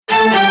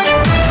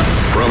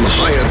From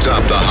high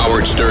atop the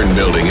Howard Stern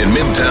building in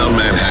Midtown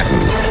Manhattan,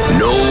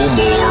 no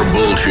more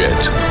bullshit.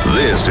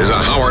 This is a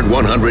Howard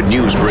 100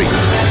 News Brief.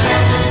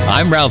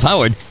 I'm Ralph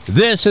Howard.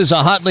 This is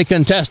a hotly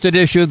contested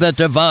issue that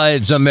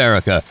divides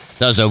America.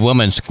 Does a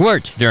woman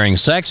squirt during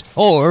sex,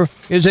 or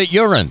is it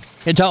urine?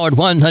 It's Howard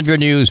 100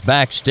 News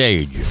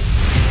Backstage.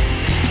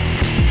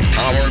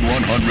 Howard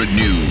 100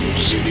 News.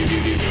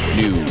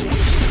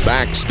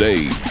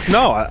 Backstage.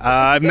 No,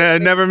 I've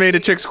never made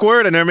a chick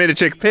squirt. I never made a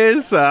chick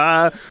piss.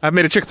 I've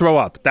made a chick throw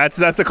up. That's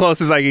the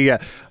closest I can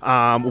get.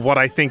 What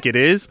I think it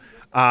is.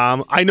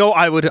 I know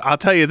I would. I'll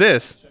tell you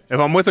this: if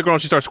I'm with a girl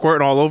and she starts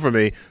squirting all over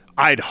me,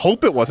 I'd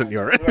hope it wasn't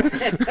urine.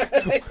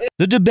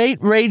 The debate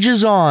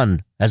rages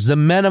on as the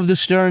men of the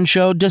Stern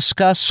Show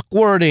discuss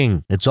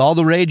squirting. It's all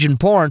the rage in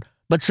porn,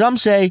 but some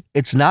say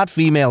it's not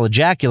female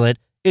ejaculate.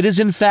 It is,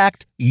 in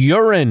fact,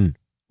 urine.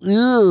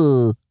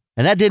 Ugh.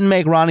 And that didn't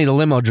make Ronnie the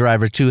limo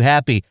driver too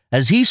happy,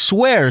 as he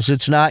swears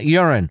it's not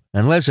urine.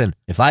 And listen,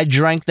 if I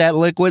drank that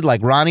liquid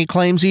like Ronnie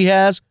claims he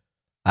has,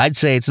 I'd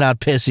say it's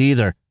not piss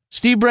either.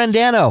 Steve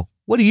Brandano,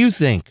 what do you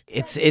think?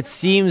 It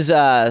seems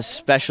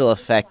special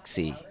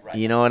effectsy.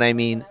 You know what I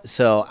mean?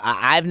 So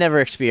I've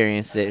never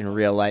experienced it in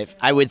real life.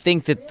 I would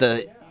think that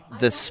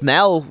the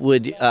smell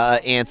would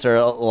answer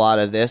a lot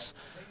of this.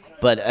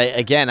 But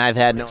again, I've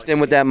had no...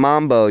 And with that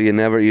mambo,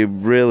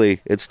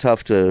 it's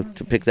tough to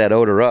pick that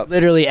odor up.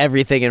 Literally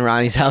everything in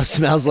Ronnie's house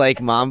smells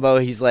like mambo.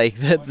 He's like,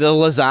 the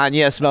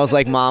lasagna smells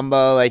like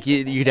mambo. Like,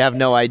 you'd have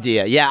no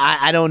idea. Yeah,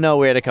 I don't know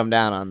where to come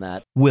down on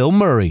that. Will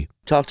Murray.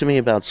 Talk to me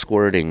about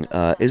squirting.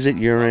 Is it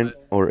urine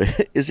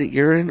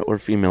or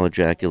female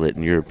ejaculate,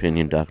 in your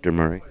opinion, Dr.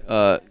 Murray?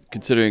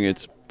 Considering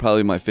it's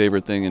probably my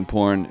favorite thing in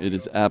porn, it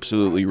is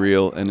absolutely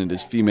real, and it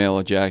is female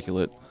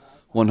ejaculate,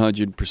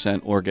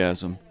 100%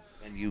 orgasm.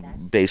 You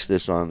base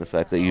this on the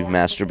fact that you've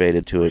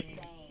masturbated to it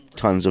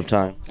tons of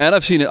times. And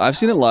I've seen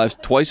it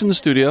live twice in the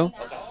studio,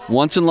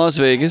 once in Las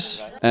Vegas,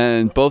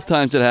 and both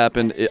times it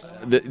happened,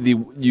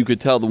 you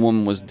could tell the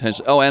woman was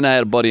intentional. Oh, and I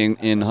had a buddy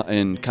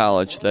in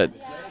college that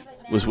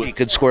was with... He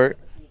could squirt?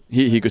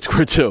 He could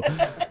squirt too,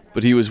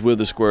 but he was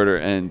with a squirter,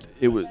 and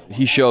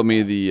he showed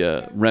me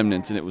the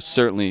remnants, and it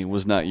certainly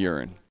was not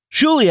urine.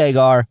 Shuli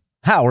Agar,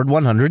 Howard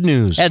 100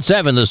 News. At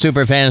 7, the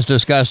superfans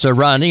discuss the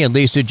Ronnie and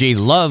Lisa G.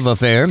 love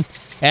affair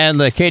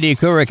and the Katie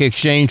Couric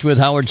exchange with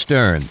Howard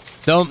Stern.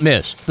 Don't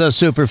miss the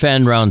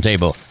Superfan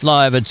Roundtable,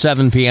 live at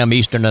 7 p.m.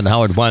 Eastern on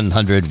Howard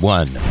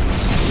 101.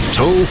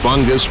 Toe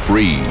fungus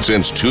free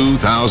since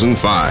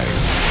 2005.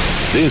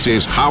 This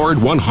is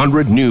Howard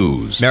 100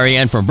 News.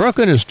 Marianne from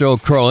Brooklyn is still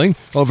crowing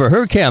over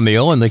her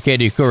cameo in the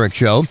Katie Couric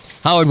show.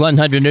 Howard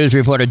 100 News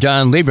reporter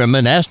John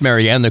Lieberman asked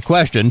Marianne the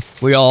question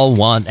we all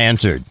want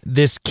answered.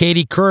 This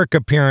Katie Couric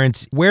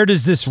appearance, where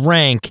does this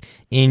rank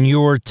in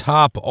your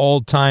top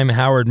all-time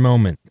Howard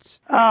moments?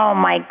 Oh,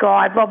 my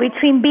God. Well,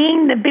 between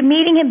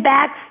meeting him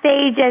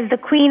backstage as the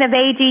queen of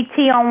AGT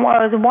on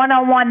was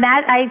 101,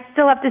 that I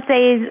still have to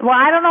say is, well,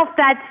 I don't know if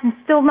that's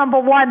still number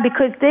one,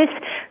 because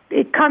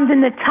it comes in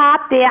the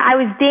top there. I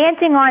was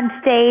dancing on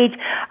stage.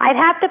 I'd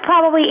have to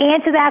probably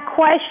answer that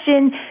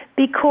question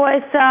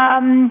because,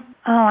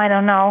 I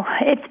don't know.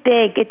 It's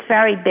big. It's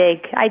very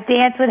big. I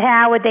danced with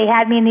Howard. They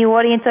had me in the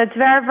audience, so it's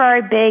very,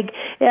 very big.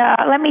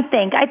 Let me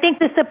think. I think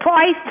the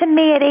surprise to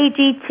me at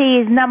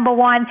AGT is number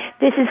one.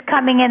 This is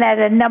coming in at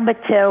a number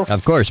two.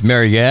 Of course,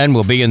 Marianne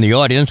will be in the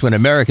audience when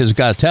America's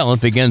Got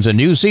Talent begins a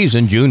new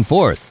season June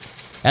 4th.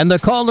 And the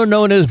caller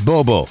known as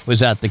Bobo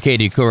was at the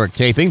Katie Couric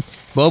taping.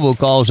 Bobo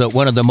calls it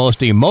one of the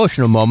most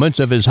emotional moments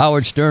of his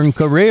Howard Stern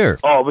career.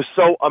 Oh, it was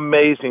so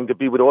amazing to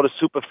be with all the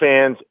super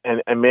fans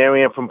and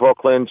Marianne from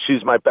Brooklyn.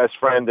 She's my best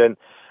friend. And,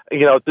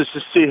 just to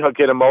see her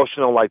get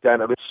emotional like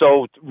that, it was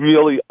so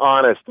really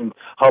honest. And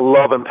her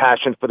love and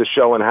passion for the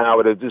show and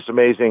Howard is just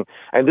amazing.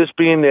 And just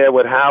being there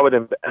with Howard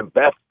and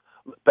Beth.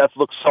 Beth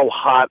looked so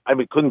hot. I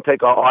mean, couldn't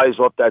take our eyes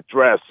off that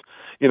dress.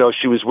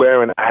 She was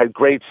wearing. I had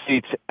great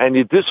seats, and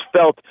you just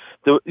felt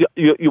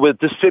you were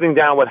just sitting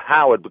down with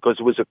Howard because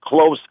it was a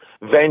close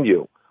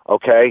venue.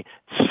 Okay,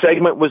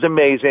 segment was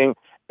amazing.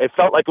 It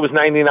felt like it was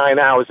 99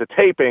 hours of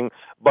taping,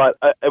 but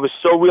it was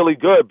so really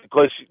good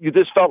because you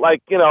just felt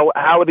like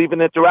Howard even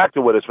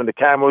interacted with us when the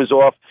camera was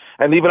off,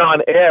 and even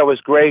on air it was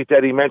great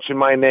that he mentioned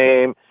my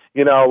name.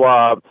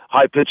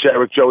 High pitch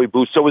Eric, Joey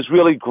Booth. So it was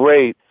really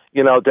great.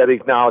 That he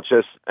acknowledged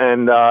us,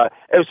 and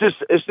it's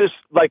just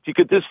like you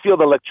could just feel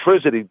the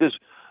electricity just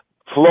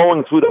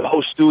flowing through the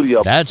whole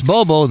studio. That's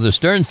Bobo, the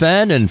Stern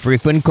fan and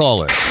frequent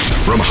caller.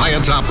 From high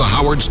atop the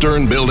Howard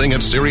Stern building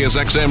at Sirius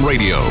XM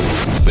Radio,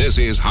 this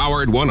is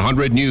Howard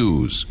 100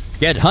 News.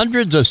 Get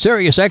hundreds of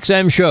Sirius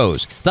XM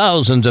shows,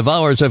 thousands of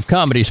hours of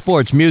comedy,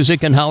 sports,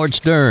 music, and Howard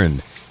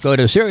Stern. Go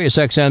to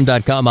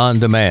SiriusXM.com on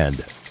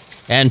demand.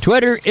 And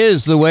Twitter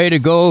is the way to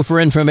go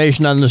for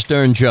information on The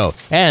Stern Show.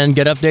 And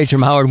get updates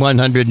from Howard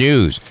 100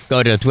 News.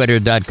 Go to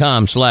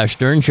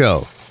twitter.com/Stern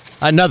Show.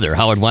 Another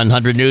Howard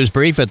 100 News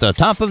brief at the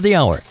top of the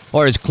hour,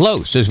 or as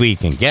close as we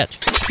can get.